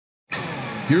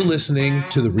You're listening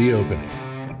to The Reopening,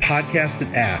 a podcast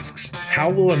that asks, how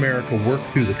will America work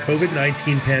through the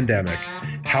COVID-19 pandemic?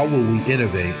 How will we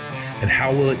innovate? And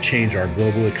how will it change our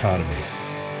global economy?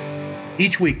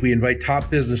 Each week, we invite top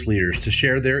business leaders to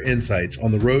share their insights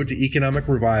on the road to economic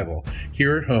revival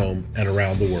here at home and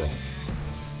around the world.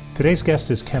 Today's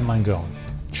guest is Ken Langone,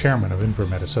 chairman of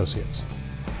Invemed Associates.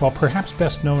 While perhaps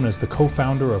best known as the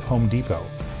co-founder of Home Depot,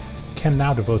 Ken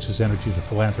now devotes his energy to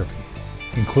philanthropy,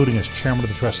 including as chairman of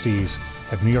the trustees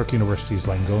at New York University's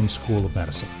Langone School of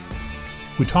Medicine.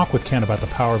 We talk with Ken about the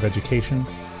power of education,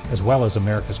 as well as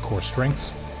America's core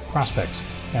strengths, prospects,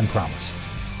 and promise.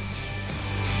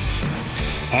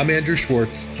 I'm Andrew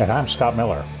Schwartz. And I'm Scott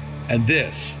Miller. And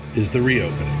this is The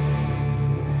Reopening.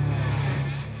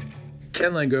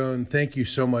 Ken Langone, thank you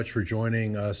so much for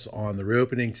joining us on The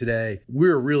Reopening today.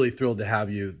 We're really thrilled to have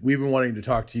you. We've been wanting to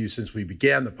talk to you since we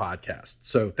began the podcast.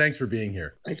 So thanks for being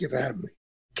here. Thank you for having me.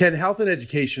 Ken, health and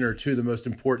education are two of the most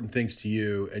important things to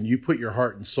you, and you put your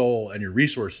heart and soul and your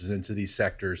resources into these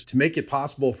sectors to make it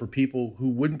possible for people who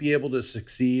wouldn't be able to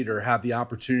succeed or have the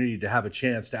opportunity to have a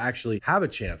chance to actually have a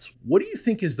chance. What do you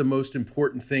think is the most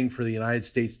important thing for the United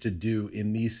States to do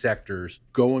in these sectors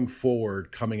going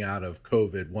forward, coming out of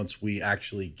COVID, once we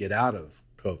actually get out of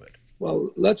COVID?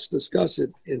 Well, let's discuss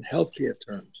it in healthcare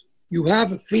terms. You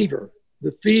have a fever.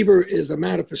 The fever is a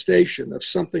manifestation of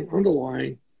something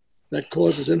underlying that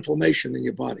causes inflammation in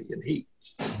your body and heat.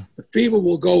 The fever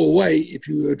will go away if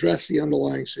you address the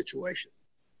underlying situation.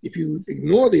 If you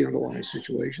ignore the underlying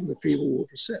situation, the fever will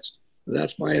persist.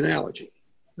 That's my analogy.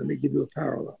 Let me give you a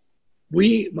parallel.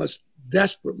 We must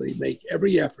desperately make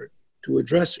every effort to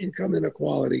address income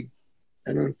inequality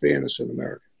and unfairness in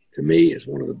America. To me, it's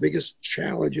one of the biggest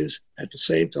challenges, at the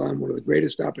same time, one of the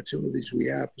greatest opportunities we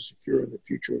have for securing the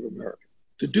future of America.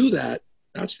 To do that,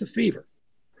 that's the fever.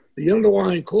 The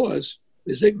underlying cause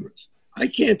is ignorance. I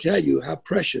can't tell you how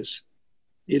precious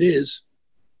it is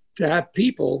to have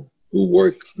people who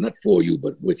work not for you,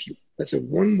 but with you. That's a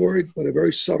one word, but a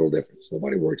very subtle difference.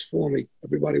 Nobody works for me.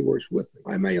 Everybody works with me.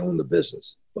 I may own the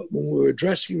business, but when we're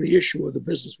addressing the issue of the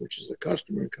business, which is the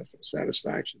customer and customer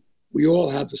satisfaction, we all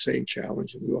have the same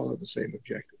challenge and we all have the same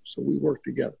objective. So we work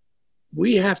together.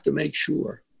 We have to make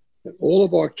sure that all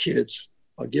of our kids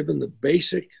are given the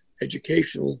basic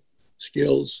educational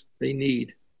skills they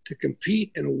need to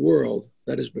compete in a world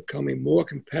that is becoming more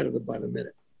competitive by the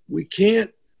minute. We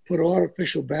can't put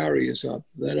artificial barriers up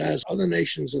that as other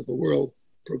nations of the world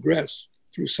progress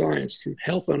through science, through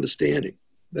health understanding,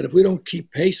 that if we don't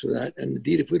keep pace with that, and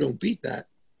indeed if we don't beat that,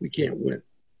 we can't win.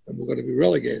 And we're going to be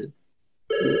relegated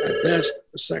to, at best,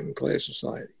 a second-class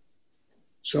society.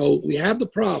 So we have the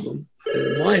problem,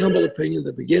 and in my humble opinion,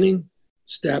 the beginning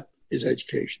step is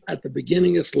education at the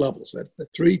beginningest levels, at the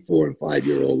 3, 4, and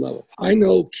 5-year-old level. I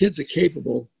know kids are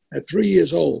capable at 3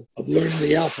 years old of learning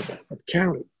the alphabet, of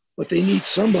counting, but they need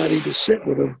somebody to sit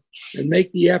with them and make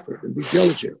the effort and be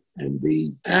diligent and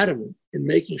be adamant in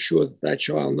making sure that that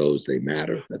child knows they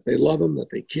matter, that they love them, that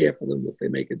they care for them, that they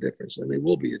make a difference, and they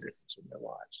will be a difference in their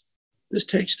lives. This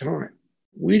takes time.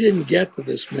 We didn't get to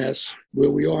this mess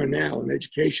where we are now in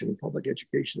education and public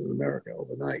education in America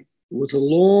overnight. It was a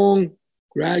long,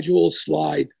 gradual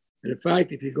slide. And in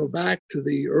fact, if you go back to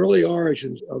the early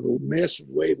origins of the massive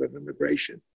wave of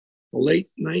immigration, the late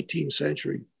 19th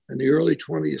century and the early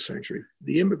 20th century,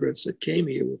 the immigrants that came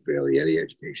here with barely any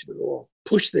education at all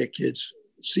pushed their kids.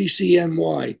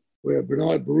 CCNY, where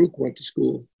Bernard Baruch went to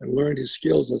school and learned his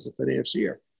skills as a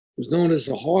financier, was known as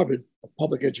the Harvard of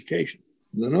public education.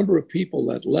 And the number of people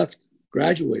that left,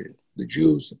 graduated, the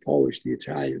Jews, the Polish, the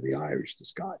Italian, the Irish, the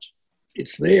Scotch,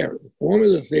 it's there. The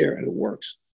formula's there, and it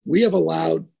works. We have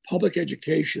allowed public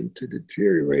education to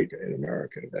deteriorate in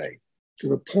America today to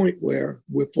the point where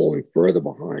we're falling further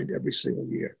behind every single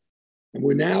year. And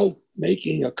we're now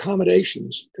making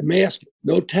accommodations to mask it.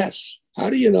 No tests. How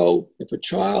do you know if a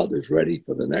child is ready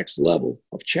for the next level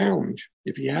of challenge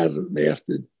if he hasn't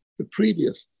mastered the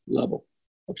previous level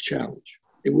of challenge?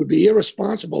 It would be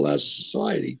irresponsible as a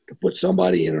society to put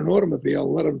somebody in an automobile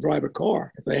and let them drive a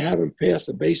car if they haven't passed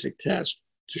a basic test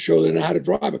to show they know how to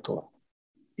drive a car.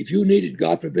 If you needed,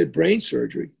 God forbid, brain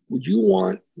surgery, would you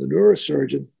want the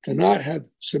neurosurgeon to not have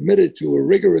submitted to a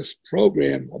rigorous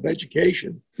program of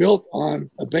education built on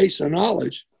a base of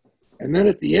knowledge, and then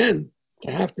at the end to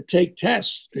have to take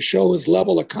tests to show his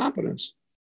level of competence?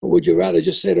 Or would you rather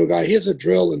just say to a guy, here's a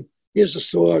drill and here's a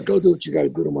saw, go do what you got to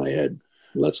do to my head?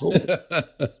 Let's hope.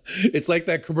 It's like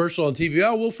that commercial on TV.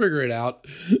 Oh, we'll figure it out.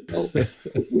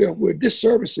 We're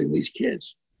disservicing these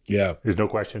kids. Yeah. There's no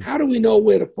question. How do we know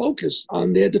where to focus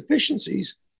on their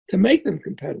deficiencies to make them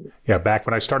competitive. Yeah, back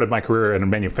when I started my career in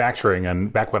manufacturing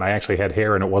and back when I actually had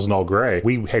hair and it wasn't all gray,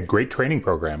 we had great training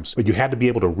programs, but you had to be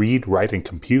able to read, write, and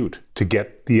compute to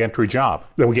get the entry job.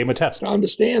 Then we gave them a test. To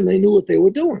understand they knew what they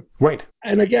were doing. Right.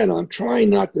 And again, I'm trying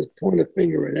not to point a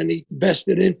finger at any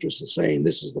vested interest in saying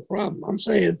this is the problem. I'm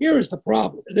saying here is the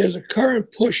problem. There's a current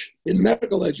push in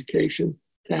medical education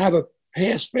to have a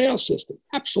pass-fail system.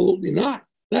 Absolutely not.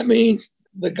 That means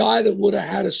the guy that would have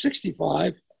had a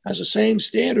 65 has the same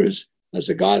standards as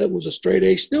the guy that was a straight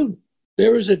A student.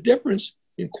 There is a difference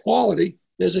in quality.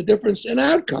 There's a difference in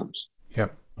outcomes.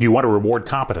 Yep. You want to reward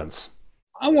competence.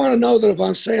 I want to know that if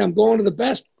I'm saying I'm going to the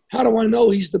best, how do I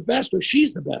know he's the best or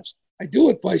she's the best? I do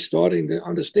it by starting to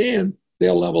understand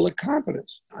their level of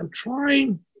competence. I'm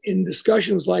trying in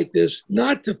discussions like this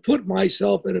not to put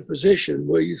myself in a position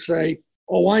where you say,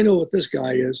 oh, I know what this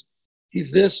guy is.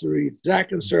 He's this or he's that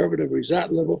conservative or he's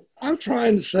that liberal. I'm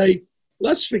trying to say,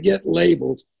 let's forget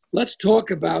labels. Let's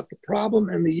talk about the problem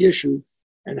and the issue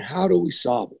and how do we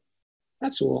solve it.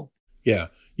 That's all. Yeah.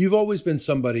 You've always been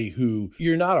somebody who,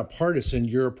 you're not a partisan,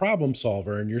 you're a problem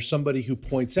solver, and you're somebody who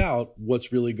points out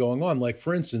what's really going on. Like,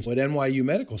 for instance, at NYU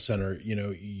Medical Center,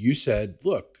 you said,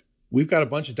 look, we've got a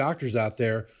bunch of doctors out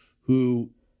there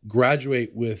who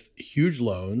graduate with huge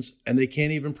loans and they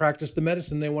can't even practice the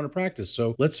medicine they want to practice.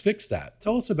 So let's fix that.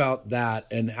 Tell us about that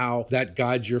and how that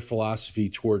guides your philosophy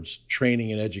towards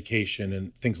training and education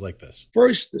and things like this.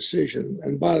 First decision,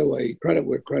 and by the way, credit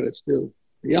where credit's due,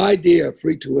 the idea of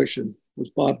free tuition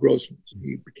was Bob Grossman's.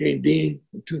 He became dean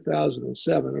in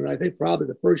 2007. And I think probably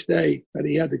the first day that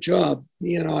he had the job,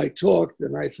 he and I talked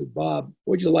and I said, Bob,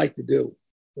 what'd you like to do?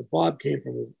 But Bob came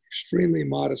from an extremely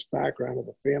modest background of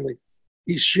a family.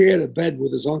 He shared a bed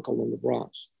with his uncle in the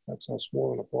Bronx. That's how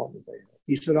small an apartment they had.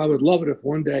 He said, I would love it if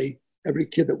one day every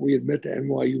kid that we admit to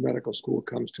NYU Medical School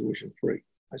comes tuition free.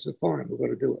 I said, fine, we're going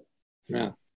to do it.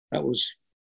 Now, that was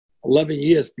 11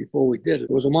 years before we did it.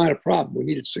 It was a minor problem. We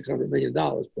needed $600 million.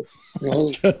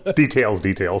 But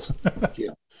Details.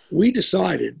 Yeah. We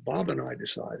decided, Bob and I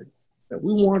decided, that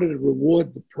we wanted to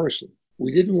reward the person.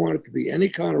 We didn't want it to be any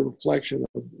kind of reflection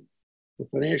of the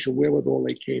financial wherewithal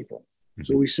they came from. Mm-hmm.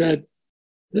 So we said,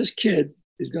 this kid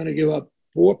is going to give up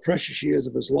 4 precious years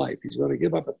of his life. He's going to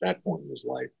give up at that point in his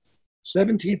life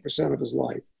 17% of his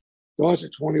life. Starts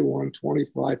at 21,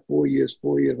 25, 4 years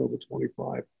over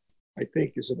 25, I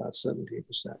think is about 17%.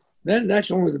 Then that's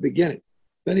only the beginning.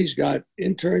 Then he's got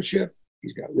internship,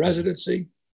 he's got residency,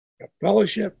 got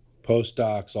fellowship.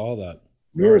 Postdocs, all that.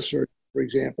 Neurosurgeon, for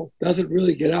example, doesn't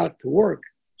really get out to work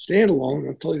standalone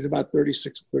until he's about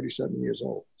 36 or 37 years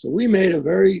old. So we made a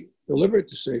very deliberate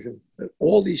decision that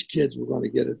all these kids were going to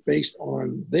get it based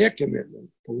on their commitment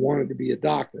to wanting to be a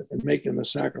doctor and making the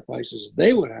sacrifices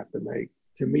they would have to make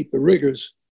to meet the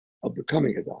rigors of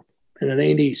becoming a doctor. And it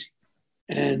ain't easy.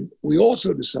 And we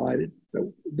also decided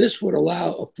that this would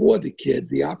afford the kid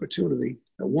the opportunity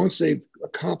that once they've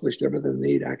accomplished everything they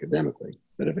need academically,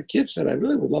 that if a kid said, I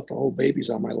really would love to hold babies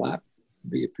on my lap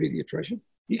and be a pediatrician,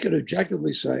 he could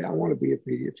objectively say, I want to be a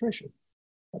pediatrician.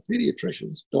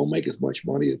 Pediatricians don't make as much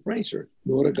money as brain surgeons,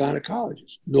 nor do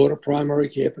gynecologists, nor do primary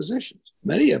care physicians.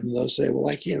 Many of them, they'll say, well,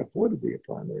 I can't afford to be a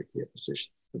primary care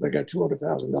physician because I got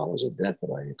 $200,000 of debt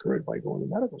that I incurred by going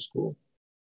to medical school,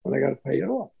 and I got to pay it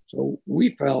off. So we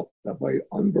felt that by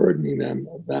unburdening them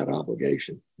of that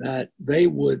obligation, that they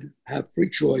would have free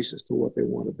choice as to what they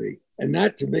want to be. And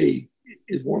that, to me,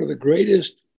 is one of the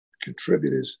greatest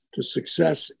contributors to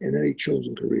success in any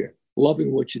chosen career,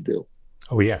 loving what you do.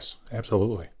 Oh, yes,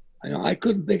 absolutely. I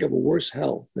couldn't think of a worse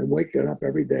hell than waking up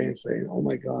every day and saying, oh,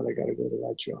 my God, I got to go to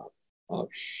that job. Oh,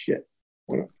 shit.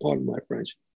 Pardon my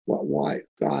French. Why?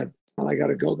 God, I got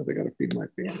to go because I got to feed my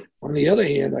family. On the other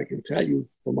hand, I can tell you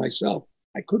for myself,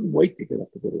 I couldn't wait to get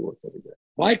up to go to work every day.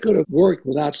 If I could have worked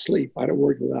without sleep, I'd have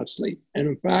worked without sleep. And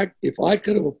in fact, if I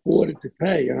could have afforded to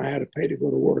pay and I had to pay to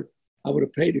go to work, I would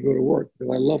have paid to go to work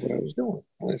because I love what I was doing.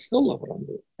 And I still love what I'm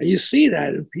doing. And you see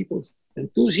that in people's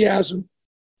enthusiasm,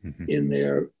 in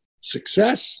their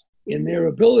success, in their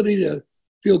ability to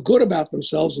feel good about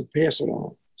themselves and pass it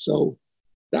on. So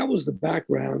that was the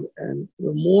background. And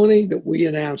the morning that we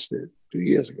announced it 2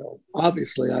 years ago,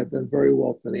 obviously I've been very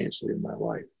well financially in my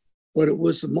life, but it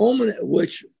was the moment at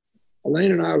which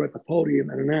Elaine and I were at the podium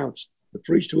and announced the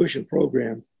free tuition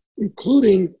program,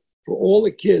 including for all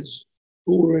the kids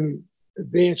who were in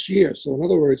advanced years. So in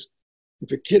other words,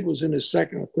 if a kid was in his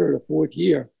second or third or fourth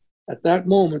year, at that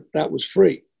moment, that was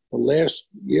free. The last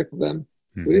year for them,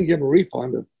 we didn't give them a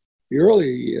refund. The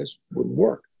earlier years wouldn't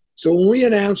work. So when we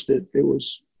announced it, there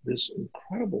was this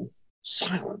incredible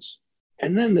silence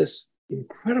and then this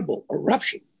incredible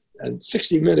eruption. And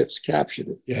 60 Minutes captured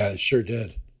it. Yeah, it sure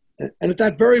did. And at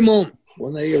that very moment,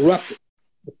 when they erupted,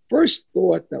 the first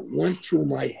thought that went through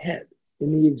my head,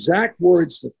 in the exact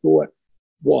words the thought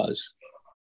was,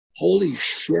 holy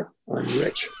shit, I'm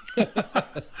rich.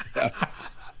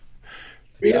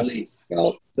 Really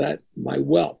felt that my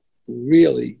wealth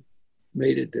really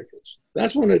made a difference.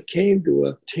 That's when it came to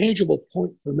a tangible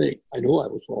point for me. I knew I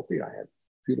was wealthy. I had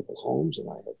beautiful homes and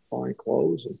I had fine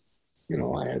clothes and,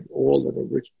 I had all that a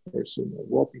rich person, a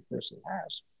wealthy person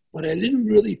has. But I didn't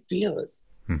really feel it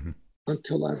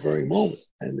until that very moment.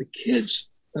 And the kids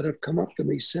that have come up to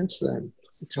me since then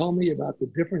to tell me about the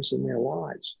difference in their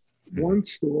lives. One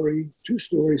story, two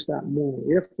stories that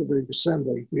morning. After the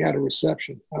assembly, we had a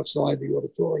reception outside the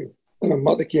auditorium. And a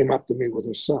mother came up to me with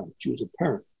her son. She was a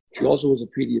parent. She also was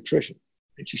a pediatrician.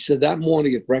 And she said that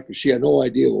morning at breakfast, she had no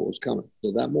idea what was coming.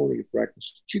 So that morning at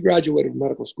breakfast, she graduated from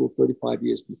medical school 35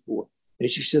 years before. And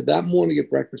she said that morning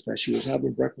at breakfast, as she was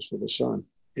having breakfast with her son,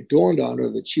 it dawned on her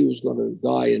that she was going to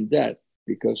die in debt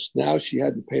because now she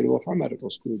hadn't paid off her medical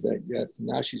school debt yet. And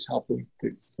now she's helping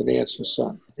to finance her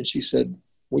son. And she said,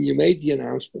 when you made the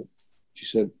announcement, she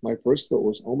said, my first thought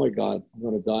was, oh my God, I'm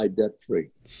going to die debt-free.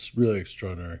 It's really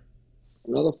extraordinary.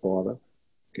 Another father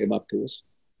came up to us.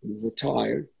 He was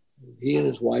retired. He and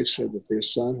his wife said that their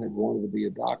son had wanted to be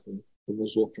a doctor for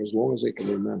as long as they can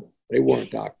remember. They weren't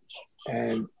doctors.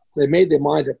 And they made their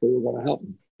mind up they were going to help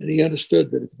him. And he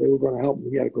understood that if they were going to help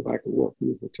him, he had to go back to work. He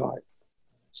was retired.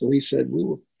 So he said, we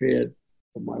were prepared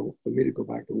for me to go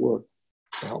back to work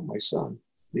to help my son. And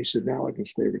he said, now I can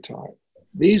stay retired.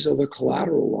 These are the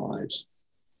collateral lives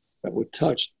that were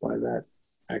touched by that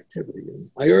activity. And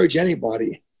I urge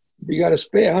anybody, if you got to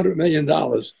spare $100 million,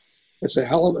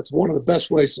 it's one of the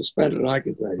best ways to spend it, I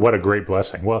can tell you. What a great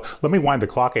blessing. Well, let me wind the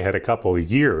clock ahead a couple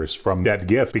of years from that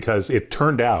gift, because it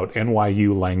turned out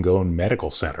NYU Langone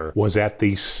Medical Center was at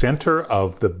the center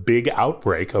of the big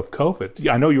outbreak of COVID.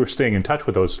 I know you were staying in touch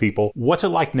with those people. What's it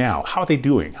like now? How are they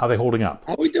doing? How are they holding up?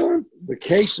 How are we doing? The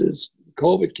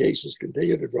COVID cases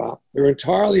continue to drop. They're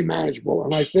entirely manageable.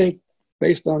 And I think,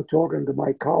 based on talking to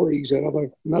my colleagues at other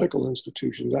medical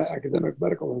institutions, academic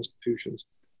medical institutions,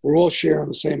 we're all sharing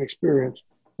the same experience.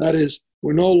 That is,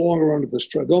 we're no longer under the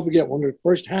stress. Don't forget, when it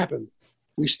first happened,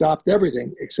 we stopped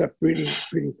everything except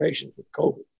treating patients with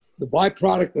COVID. The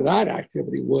byproduct of that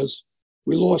activity was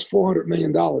we lost $400 million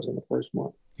in the first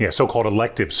month. Yeah, so-called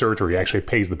elective surgery actually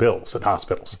pays the bills at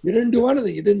hospitals. You didn't do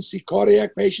anything. You didn't see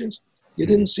cardiac patients. You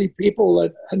didn't see people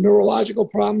that had neurological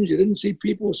problems. You didn't see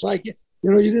people with psychiatric.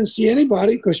 You didn't see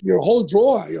anybody because your whole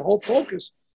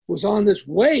focus was on this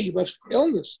wave of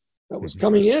illness that was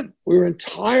coming in. We were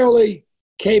entirely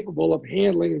capable of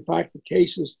handling, in fact, the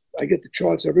cases. I get the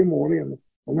charts every morning and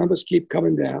the numbers keep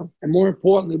coming down. And more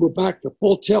importantly, we're back to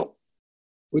full tilt.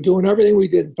 We're doing everything we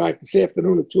did. In fact, this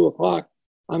afternoon at 2:00,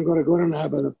 I'm going to go in and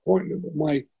have an appointment with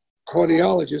my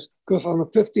cardiologist because on the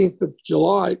 15th of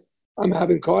July, I'm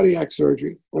having cardiac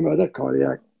surgery. I'm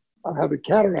having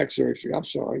cataract surgery. I'm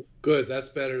sorry. Good. That's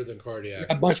better than cardiac.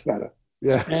 Yeah, much better.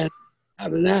 Yeah. And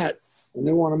having that, and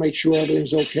they want to make sure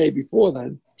everything's okay before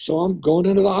then. So I'm going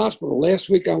into the hospital. Last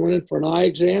week, I went in for an eye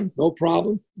exam. No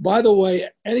problem. By the way,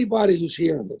 anybody who's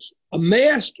hearing this, a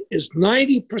mask is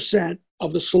 90%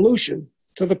 of the solution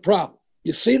to the problem.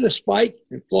 You see the spike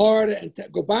in Florida, and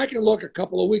go back and look a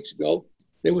couple of weeks ago.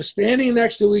 They were standing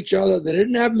next to each other. They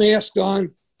didn't have masks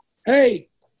on. Hey,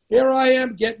 here I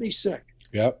am, get me sick.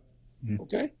 Yep.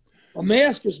 Okay? A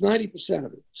mask is 90%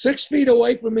 of it. 6 feet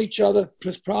away from each other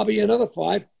is probably another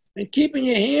 5. And keeping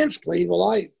your hands clean.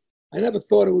 Well, I never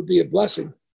thought it would be a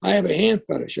blessing. I have a hand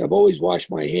fetish. I've always washed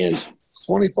my hands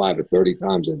 25 or 30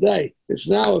 times a day. It's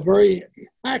now a very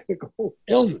practical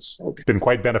illness. Okay? Been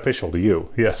quite beneficial to you,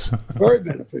 yes. Very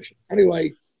beneficial.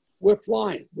 Anyway, we're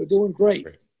flying. We're doing great.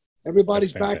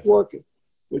 Everybody's back working.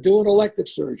 We're doing elective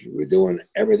surgery. We're doing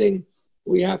everything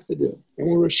we have to do. And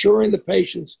we're assuring the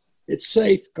patients it's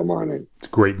safe. Come on in.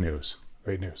 Great news.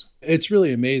 Great news. It's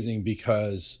really amazing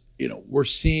because, we're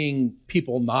seeing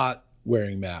people not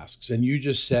wearing masks. And you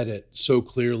just said it so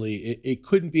clearly. It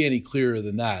couldn't be any clearer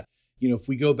than that. If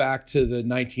we go back to the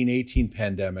 1918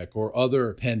 pandemic or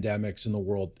other pandemics in the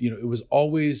world, it was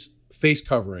always face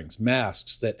coverings,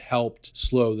 masks that helped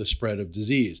slow the spread of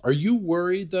disease. Are you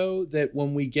worried, though, that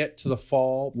when we get to the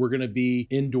fall, we're going to be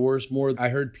indoors more? I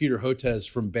heard Peter Hotez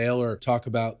from Baylor talk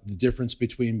about the difference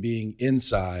between being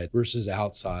inside versus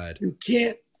outside. You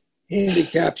can't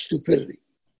handicap stupidity.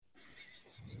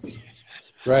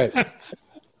 Right.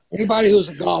 Anybody who's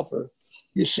a golfer,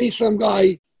 you see some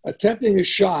guy attempting a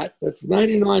shot that's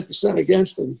 99%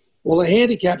 against him. Well, the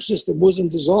handicap system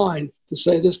wasn't designed to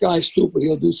say this guy's stupid.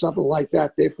 He'll do something like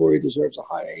that. Therefore, he deserves a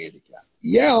higher handicap.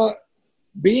 Yeah,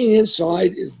 being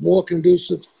inside is more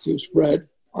conducive to spread.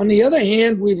 On the other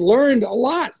hand, we've learned a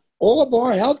lot. All of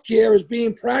our healthcare is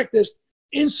being practiced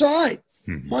inside.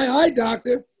 Mm-hmm. My eye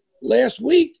doctor last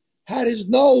week had his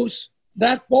nose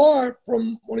that far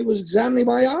from when he was examining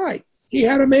my eye. He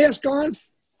had a mask on.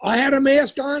 I had a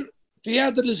mask on. If he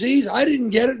had the disease, I didn't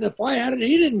get it. And if I had it,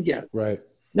 he didn't get it. Right.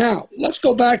 Now, let's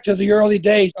go back to the early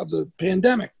days of the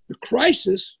pandemic. The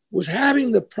crisis was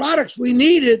having the products we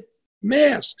needed: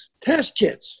 masks, test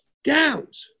kits,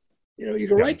 gowns. You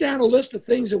can write down a list of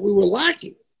things that we were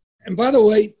lacking. And by the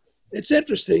way, it's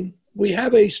interesting. We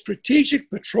have a strategic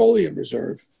petroleum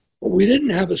reserve, but we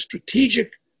didn't have a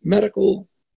strategic medical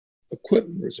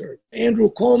equipment reserve. Andrew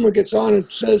Coleman gets on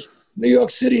and says, New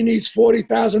York City needs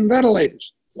 40,000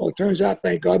 ventilators. Well, it turns out,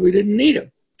 thank God, we didn't need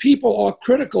them. People are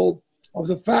critical of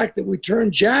the fact that we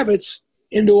turned Javits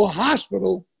into a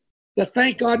hospital that,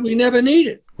 thank God, we never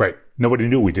needed. Right. Nobody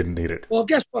knew we didn't need it. Well,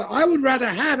 guess what? I would rather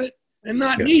have it and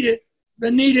not need it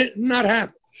than need it and not have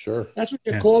it. Sure. That's what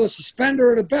you call a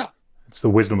suspender and a belt. It's the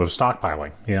wisdom of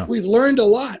stockpiling. Yeah. We've learned a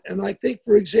lot. And I think,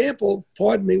 for example,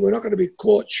 pardon me, we're not going to be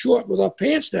caught short with our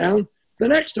pants down the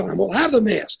next time. We'll have the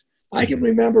mask. I can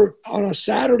remember on a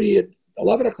Saturday at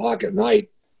 11 o'clock at night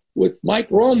with Mike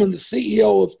Roman, the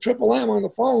CEO of Triple M, on the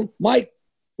phone. Mike,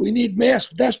 we need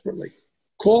masks desperately.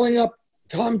 Calling up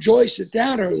Tom Joyce at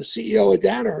Danaher, the CEO at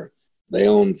Danaher. They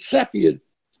own Cepheid,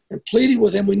 and pleading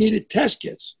with him we needed test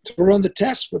kits to run the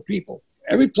tests for people.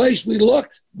 Every place we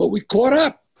looked, but we caught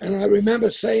up. And I remember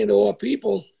saying to our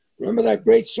people, remember that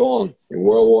great song in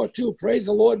World War II, praise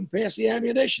the Lord and pass the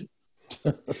ammunition.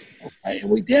 And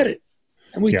we did it.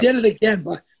 And we did it again.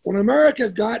 But when America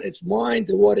got its mind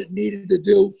to what it needed to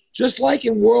do, just like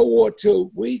in World War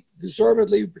II, we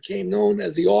deservedly became known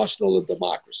as the arsenal of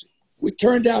democracy. We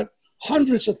turned out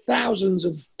hundreds of thousands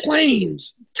of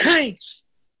planes, tanks,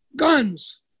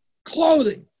 guns,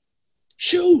 clothing,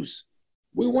 shoes.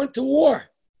 We went to war,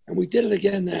 and we did it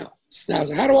again now. Now,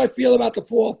 how do I feel about the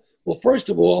fall? Well, first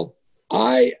of all,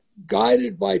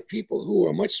 guided by people who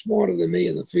are much smarter than me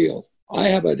in the field, I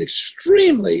have an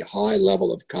extremely high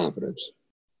level of confidence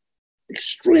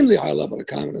that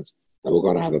we're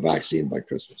going to have a vaccine by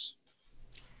Christmas.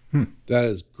 That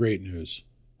is great news.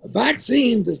 A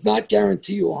vaccine does not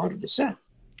guarantee you 100%.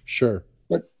 Sure.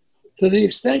 But to the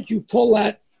extent you pull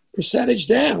that percentage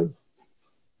down,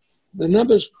 the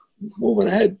numbers moving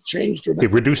ahead change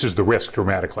dramatically. It reduces the risk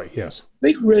dramatically, yes.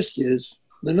 Big risk is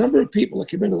the number of people that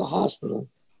come into the hospital.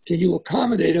 Can you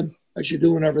accommodate them as you're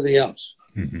doing everything else?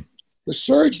 Mm-hmm. The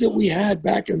surge that we had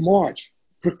back in March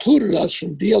precluded us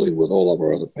from dealing with all of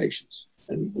our other patients.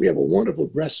 And we have a wonderful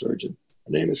breast surgeon.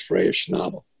 Her name is Freya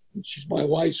Schnabel. And she's my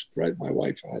wife's friend. My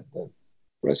wife had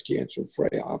breast cancer, and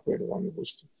Freya operated on it. It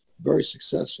was a very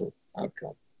successful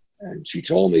outcome. And she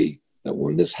told me that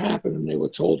when this happened and they were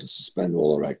told to suspend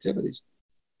all our activities,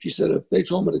 she said, if they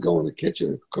told me to go in the kitchen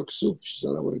and cook soup, she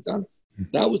said, I would have done it.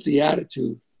 Mm-hmm. That was the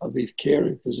attitude of these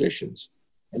caring physicians.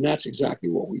 And that's exactly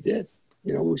what we did.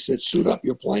 We said, suit up,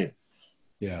 your plan.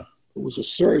 Yeah. It was a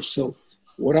surge. So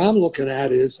what I'm looking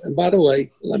at is, and by the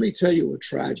way, let me tell you a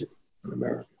tragedy in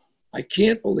America. I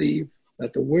can't believe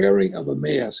that the wearing of a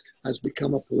mask has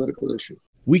become a political issue.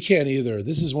 We can't either.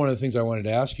 This is one of the things I wanted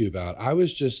to ask you about. I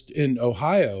was just in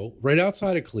Ohio, right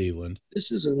outside of Cleveland.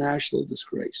 This is a national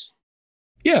disgrace.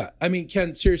 Yeah. I mean,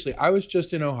 Ken, seriously, I was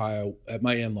just in Ohio at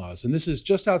my in-laws, and this is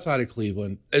just outside of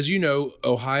Cleveland. As you know,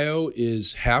 Ohio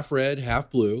is half red,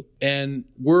 half blue, and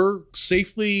we're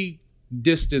safely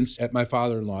distanced at my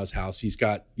father-in-law's house. He's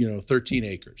got, 13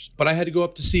 acres. But I had to go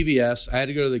up to CVS. I had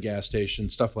to go to the gas station,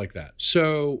 stuff like that.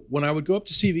 So when I would go up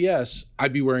to CVS,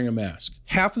 I'd be wearing a mask.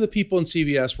 Half of the people in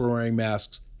CVS were wearing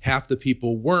masks. Half the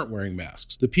people weren't wearing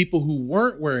masks. The people who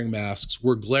weren't wearing masks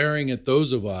were glaring at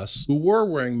those of us who were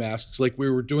wearing masks like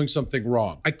we were doing something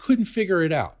wrong. I couldn't figure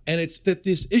it out. And it's that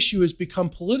this issue has become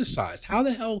politicized. How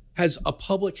the hell has a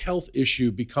public health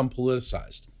issue become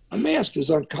politicized? A mask is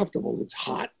uncomfortable. It's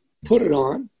hot. Put it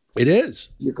on. It is.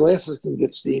 Your glasses can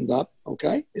get steamed up,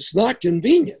 okay? It's not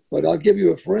convenient, but I'll give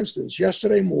you a for instance.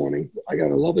 Yesterday morning, I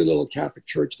got a lovely little Catholic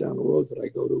church down the road that I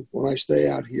go to when I stay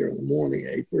out here in the morning,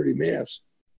 8:30 Mass.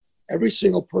 Every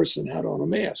single person had on a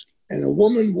mask. And a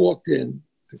woman walked in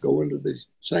to go into the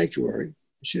sanctuary.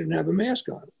 She didn't have a mask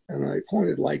on. And I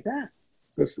pointed like that.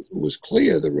 Because it was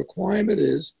clear the requirement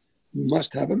is you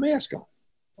must have a mask on,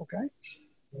 okay?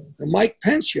 And Mike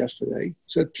Pence yesterday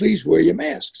said, please wear your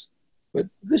masks. But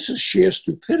this is sheer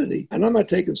stupidity. And I'm not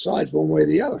taking sides one way or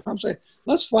the other. I'm saying,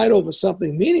 let's fight over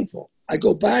something meaningful. I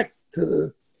go back to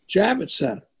the Javits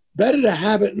Center. Better to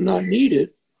have it and not need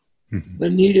it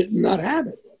than need it and not have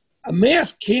it. A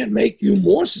mask can't make you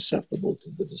more susceptible to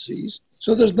the disease.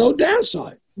 So there's no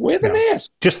downside. Wear the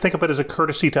mask. Just think of it as a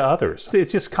courtesy to others.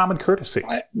 It's just common courtesy.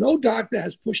 No doctor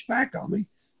has pushed back on me.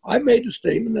 I've made the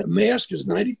statement that a mask is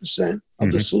 90%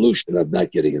 of the solution of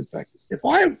not getting infected. If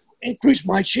I increase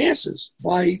my chances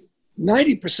by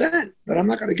 90% that I'm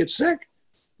not going to get sick,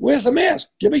 where's the mask?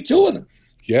 Give me 2 of them.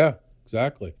 Yeah,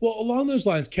 exactly. Well, along those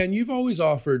lines, Ken, you've always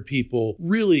offered people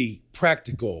really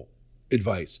practical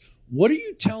advice. What are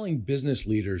you telling business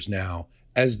leaders now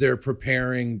as they're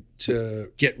preparing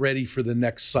to get ready for the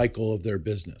next cycle of their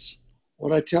business?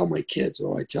 What I tell my kids,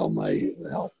 or I tell my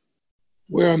health,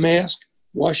 wear a mask,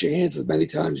 wash your hands as many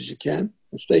times as you can,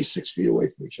 and stay 6 feet away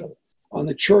from each other. On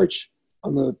the church,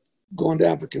 going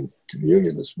down for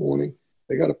communion this morning,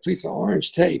 they got a piece of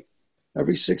orange tape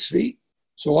every 6 feet.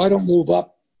 So I don't move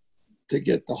up to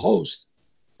get the host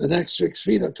the next 6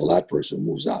 feet until that person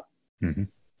moves up. And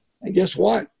guess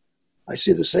what? I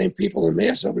see the same people in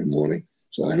mass every morning.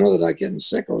 So I know they're not getting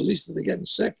sick, or at least that they're getting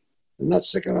sick. They're not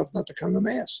sick enough not to come to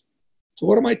mass. So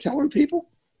what am I telling people?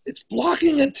 It's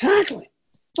blocking and tackling.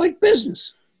 It's like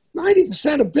business.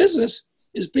 90% of business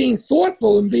is being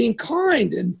thoughtful and being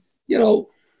kind. And,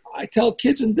 I tell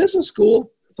kids in business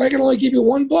school, if I can only give you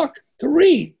one book to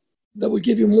read that would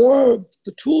give you more of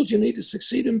the tools you need to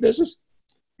succeed in business,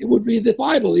 it would be the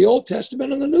Bible, the Old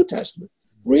Testament and the New Testament.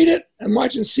 Read it and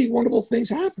watch and see wonderful things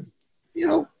happen.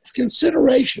 It's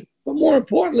consideration. But more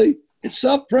importantly, it's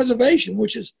self-preservation,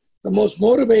 which is the most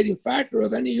motivating factor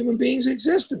of any human being's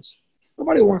existence.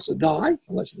 Nobody wants to die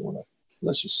unless you're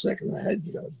sick in the head.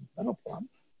 You got a mental problem.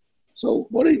 So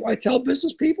what do I tell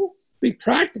business people? Be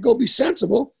practical, be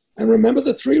sensible, and remember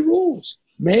the 3 rules: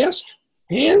 mask,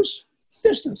 hands,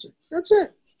 distancing. That's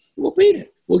it. We'll beat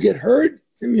it. We'll get herd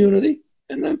immunity,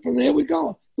 and then from there we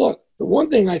go. Look, the one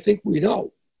thing I think we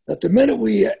know, that the minute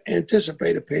we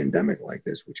anticipate a pandemic like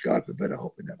this, which God forbid, I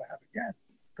hope we never have again,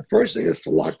 the first thing is to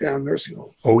lock down nursing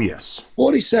homes. Oh, yes.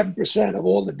 47% of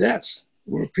all the deaths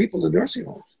were people in nursing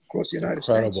homes across the United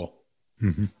States. Incredible.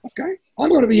 Okay? I'm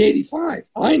going to be 85.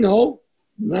 I know,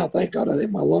 now thank God I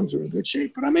think my lungs are in good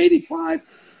shape, but I'm 85,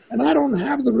 and I don't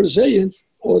have the resilience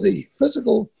or the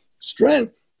physical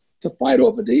strength to fight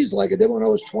off a disease like I did when I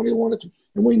was 21.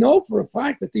 And we know for a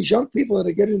fact that these young people that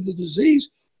are getting the disease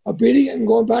are beating it and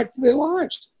going back to their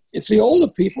lives. It's the older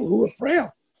people who are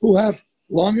frail, who have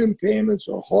lung impairments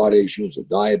or heart issues or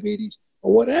diabetes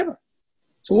or whatever.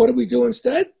 So what do we do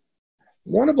instead?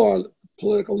 One of our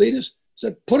political leaders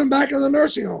said, put them back in the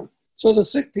nursing home. So the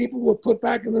sick people were put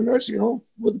back in the nursing home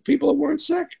with the people that weren't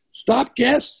sick. Stop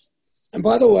guess. And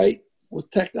by the way, with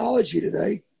technology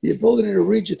today, the ability to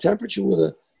read your temperature with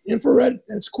an infrared,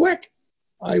 it's quick.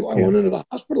 I went into the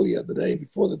hospital the other day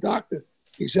before the doctor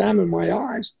examined my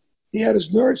eyes. He had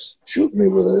his nurse shoot me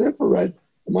with an infrared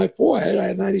in my forehead. I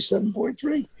had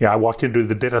 97.3. Yeah, I walked into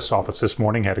the dentist's office this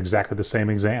morning, had exactly the same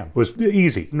exam. It was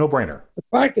easy, no brainer. The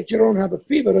fact that you don't have a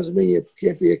fever doesn't mean you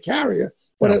can't be a carrier,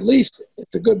 but at least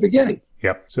it's a good beginning.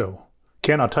 Yep. So,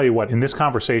 Ken, I'll tell you what, in this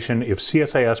conversation, if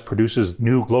CSIS produces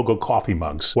new logo coffee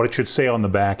mugs, what it should say on the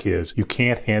back is, you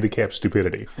can't handicap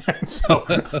stupidity. So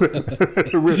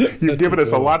you've given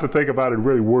us a lot to think about and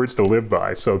really words to live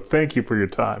by. So thank you for your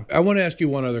time. I want to ask you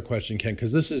one other question, Ken,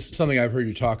 because this is something I've heard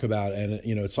you talk about, and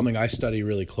it's something I study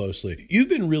really closely. You've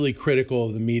been really critical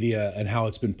of the media and how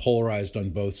it's been polarized on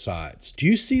both sides. Do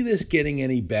you see this getting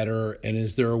any better, and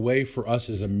is there a way for us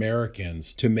as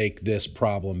Americans to make this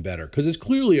problem better? Because it's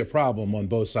clearly a problem on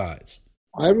both sides.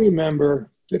 I remember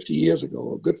 50 years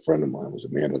ago, a good friend of mine was a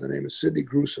man by the name of Sidney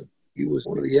Gruson. He was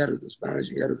one of the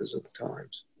managing editors of the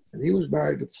Times. And he was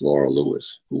married to Flora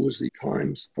Lewis, who was the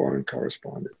Times foreign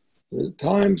correspondent. The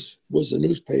Times was the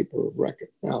newspaper of record.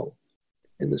 Now,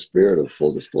 in the spirit of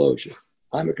full disclosure,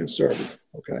 I'm a conservative,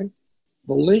 okay?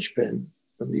 The linchpin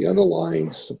and the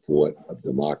underlying support of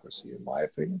democracy, in my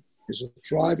opinion, is a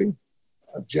thriving,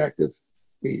 objective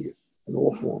media in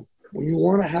all forms. When you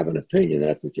want to have an opinion,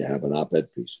 that's what you have an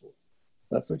op-ed piece for.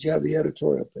 That's what you have the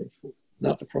editorial page for,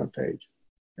 not the front page.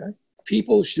 Okay?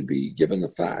 People should be given the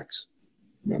facts.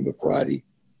 Remember Friday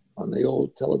on the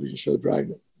old television show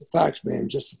Dragnet? The facts, man,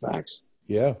 just the facts.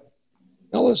 Yeah.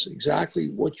 Tell us exactly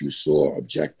what you saw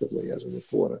objectively as a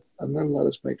reporter, and then let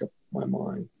us make up my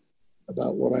mind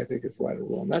about what I think is right or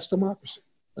wrong. That's democracy.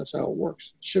 That's how it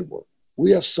works. It should work.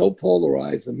 We have so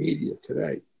polarized the media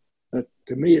today that,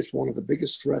 to me, it's one of the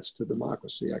biggest threats to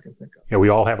democracy I can think of. Yeah, we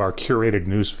all have our curated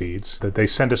news feeds that they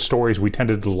send us stories we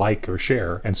tended to like or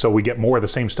share, and so we get more of the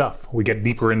same stuff. We get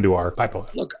deeper into our pipeline.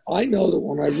 Look, I know that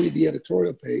when I read the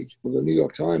editorial page of the New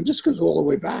York Times, just goes all the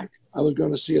way back, I was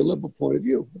going to see a liberal point of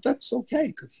view. But that's okay,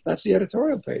 because that's the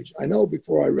editorial page. I know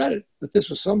before I read it that this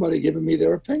was somebody giving me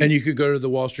their opinion. And you could go to the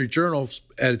Wall Street Journal's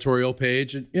editorial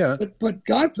page. And, yeah. But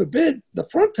God forbid, the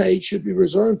front page should be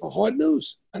reserved for hard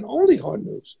news and only hard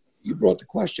news. You brought the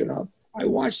question up. I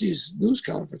watch these news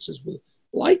conferences with,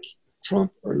 like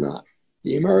Trump or not,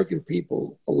 the American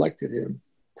people elected him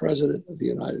president of the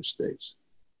United States.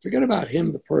 Forget about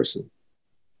him, the person.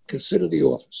 Consider the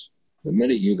office. The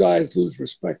minute you guys lose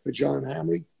respect for John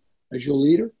Hamre as your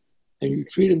leader and you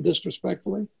treat him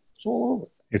disrespectfully, it's all over.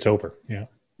 It's over, yeah.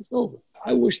 It's over.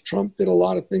 I wish Trump did a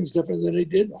lot of things different than he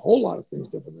did, a whole lot of things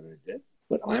different than he did.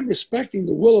 But I'm respecting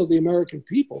the will of the American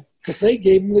people because they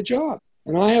gave him the job.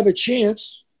 And I have a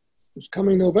chance this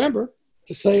coming November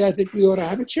to say I think we ought to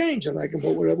have a change, and I can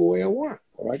vote whatever way I want.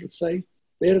 Or I can say,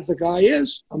 bad as the guy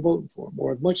is, I'm voting for him.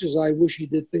 Or as much as I wish he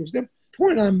did things different. The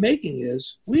point I'm making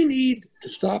is we need to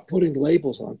stop putting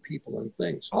labels on people and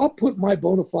things. I'll put my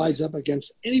bona fides up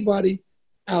against anybody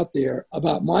out there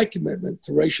about my commitment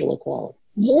to racial equality.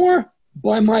 More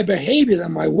by my behavior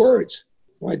than my words.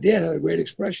 My dad had a great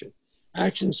expression.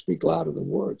 Actions speak louder than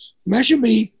words. Measure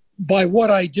me by what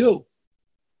I do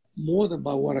more than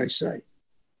by what I say.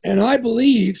 And I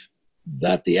believe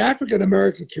that the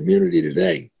African-American community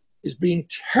today is being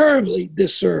terribly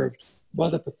disserved by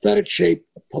the pathetic shape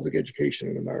of public education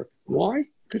in America. Why?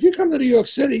 Because you come to New York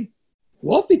City,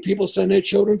 wealthy people send their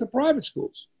children to private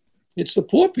schools. It's the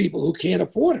poor people who can't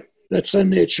afford it that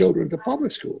send their children to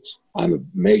public schools. I'm a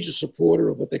major supporter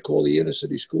of what they call the inner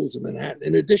city schools in Manhattan,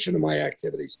 in addition to my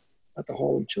activities at the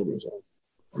Harlem Children's Home.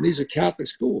 And these are Catholic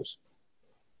schools.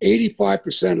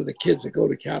 85% of the kids that go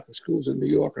to Catholic schools in New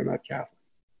York are not Catholic.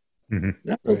 Mm-hmm.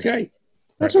 That's okay.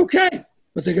 That's okay.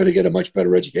 But they're going to get a much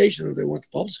better education if they went to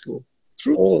public school.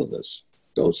 Through all of this,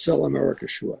 don't sell America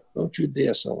short. Don't you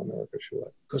dare sell America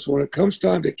short. Because when it comes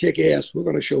time to kick ass, we're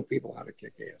going to show people how to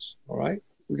kick ass. All right?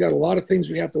 We've got a lot of things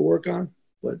we have to work on,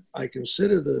 but I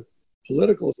consider the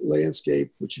political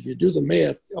landscape, which if you do the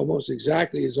math, almost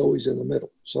exactly is always in the middle.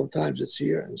 Sometimes it's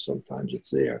here and sometimes it's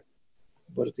there.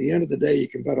 But at the end of the day, you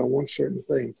can bet on one certain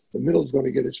thing. The middle is going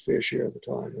to get its fair share of the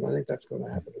time. And I think that's going to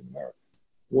happen in America.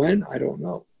 When? I don't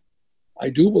know. I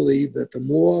do believe that the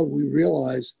more we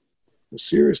realize the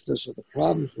seriousness of the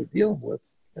problems we're dealing with,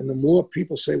 and the more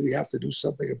people say we have to do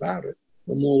something about it,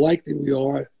 the more likely we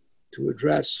are to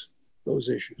address those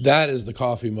issues. That is the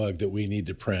coffee mug that we need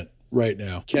to print right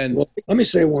now. Ken? Well, let me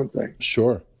say one thing.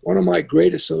 Sure. One of my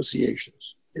great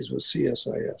associations is with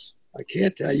CSIS. I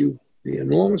can't tell you the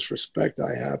enormous respect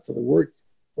I have for the work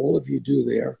all of you do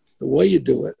there, the way you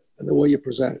do it, and the way you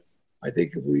present it. I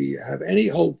think if we have any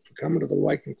hope for coming to the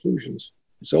right conclusions,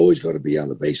 it's always going to be on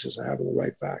the basis of having the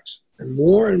right facts. And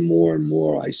more and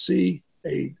more, I see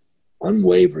a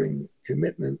unwavering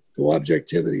commitment to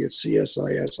objectivity at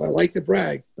CSIS. I like to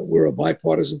brag that we're a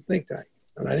bipartisan think tank,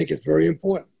 and I think it's very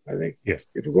important. I think if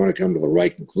we're going to come to the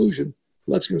right conclusion,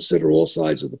 let's consider all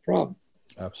sides of the problem.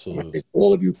 Absolutely. I think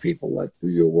all of you people that do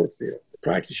your work there,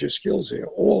 practice your skills there,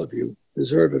 all of you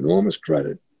deserve enormous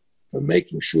credit for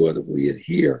making sure that we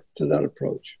adhere to that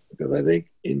approach. Because I think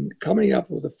in coming up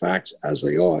with the facts as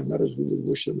they are, not as we would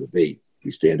wish them to be,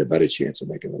 we stand a better chance of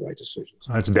making the right decisions.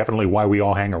 That's definitely why we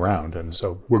all hang around. And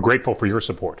so we're grateful for your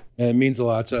support. And it means a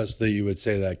lot to us that you would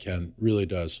say that, Ken. It really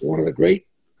does. One of the great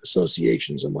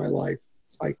associations in my life.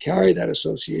 I carry that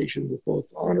association with both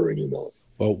honor and humility.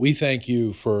 Well, we thank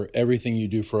you for everything you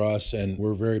do for us, and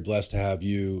we're very blessed to have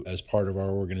you as part of our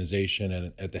organization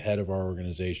and at the head of our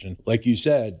organization. Like you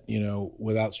said,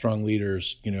 without strong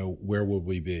leaders, where would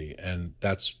we be? And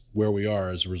that's where we are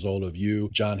as a result of you,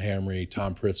 John Hamre,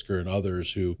 Tom Pritzker, and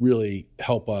others who really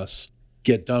help us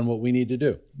get done what we need to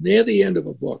do. Near the end of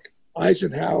a book,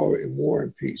 Eisenhower in War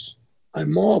and Peace, I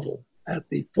marvel at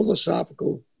the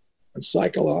philosophical and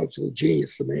psychological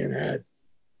genius the man had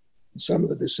in some of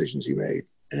the decisions he made.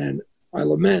 And I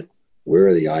lament, where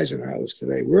are the Eisenhowers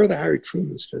today? Where are the Harry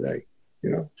Trumans today?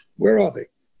 Where are they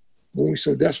when we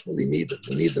so desperately need them?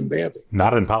 We need them badly.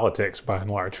 Not in politics, by and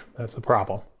large. That's the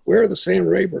problem. Where are the Sam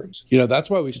Rayburns? That's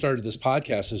why we started this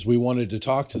podcast, is we wanted to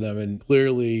talk to them. And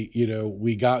clearly,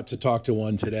 we got to talk to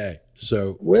one today.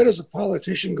 So where does a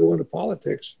politician go into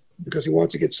politics? Because he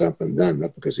wants to get something done,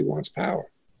 not because he wants power.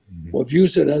 Or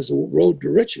views it as a road to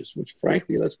riches, which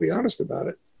frankly, let's be honest about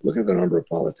it. Look at the number of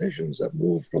politicians that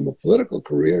move from a political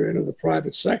career into the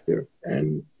private sector.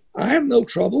 And I have no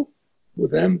trouble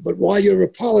with them, but while you're a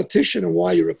politician and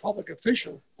while you're a public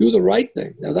official, do the right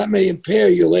thing. Now, that may impair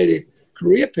your later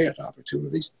career path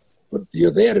opportunities, but you're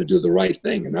there to do the right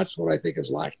thing. And that's what I think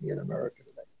is lacking in America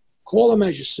today. Call them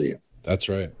as you see them. That's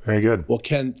right. Very good. Well,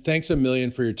 Ken, thanks a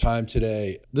million for your time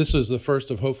today. This is the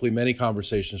first of hopefully many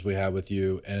conversations we have with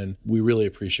you, and we really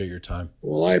appreciate your time.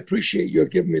 Well, I appreciate you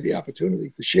giving me the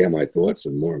opportunity to share my thoughts,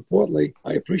 and more importantly,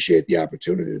 I appreciate the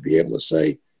opportunity to be able to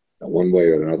say that one way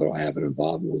or another I have an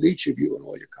involvement with each of you and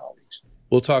all your colleagues.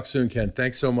 We'll talk soon, Ken.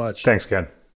 Thanks so much. Thanks, Ken.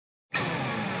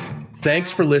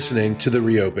 Thanks for listening to The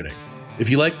Reopening. If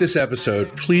you like this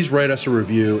episode, please write us a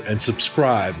review and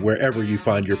subscribe wherever you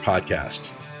find your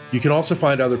podcasts. You can also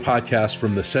find other podcasts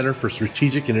from the Center for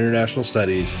Strategic and International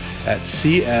Studies at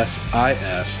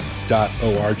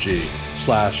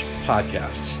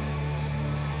csis.org/podcasts.